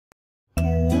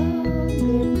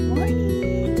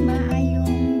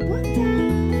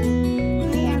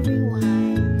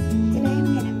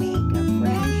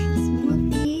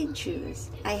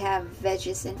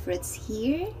veggies and fruits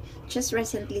here, just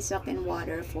recently soaked in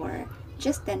water for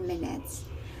just 10 minutes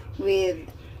with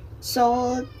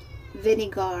salt,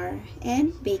 vinegar,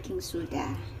 and baking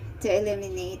soda to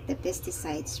eliminate the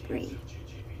pesticide spray.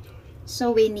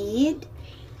 So we need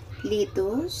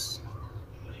lettuce,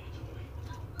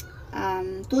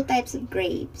 2 types of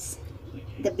grapes,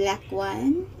 the black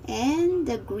one and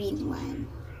the green one,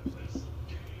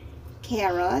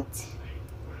 carrot,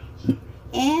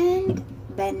 and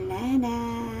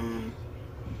banana.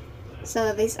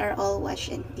 So these are all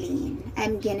washed and clean.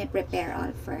 I'm gonna prepare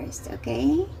all first,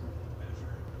 okay?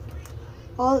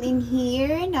 All in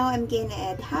here. Now I'm gonna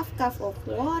add half cup of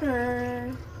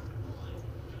water.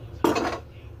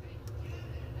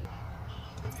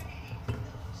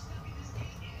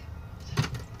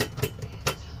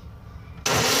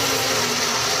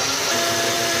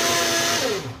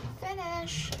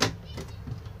 Finish.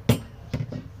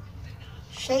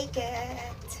 Shake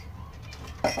it.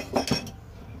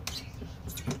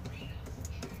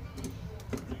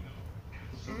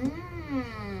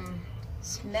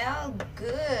 Smell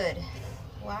good.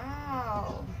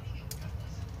 Wow.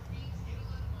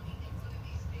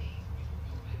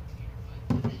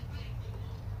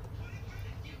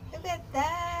 Look at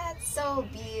that. So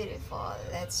beautiful.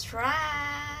 Let's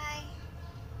try.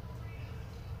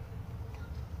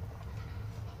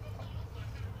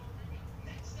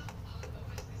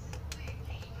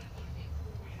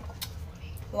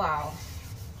 Wow.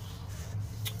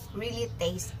 Really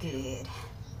tastes good.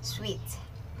 Sweet.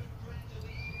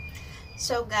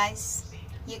 So guys,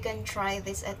 you can try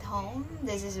this at home.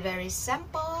 This is very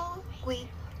simple, quick,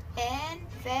 and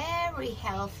very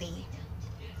healthy.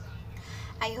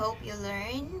 I hope you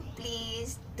learn.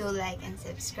 Please do like and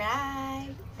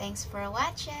subscribe. Thanks for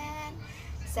watching.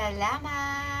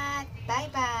 Salamat.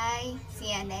 Bye-bye. See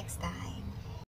you next time.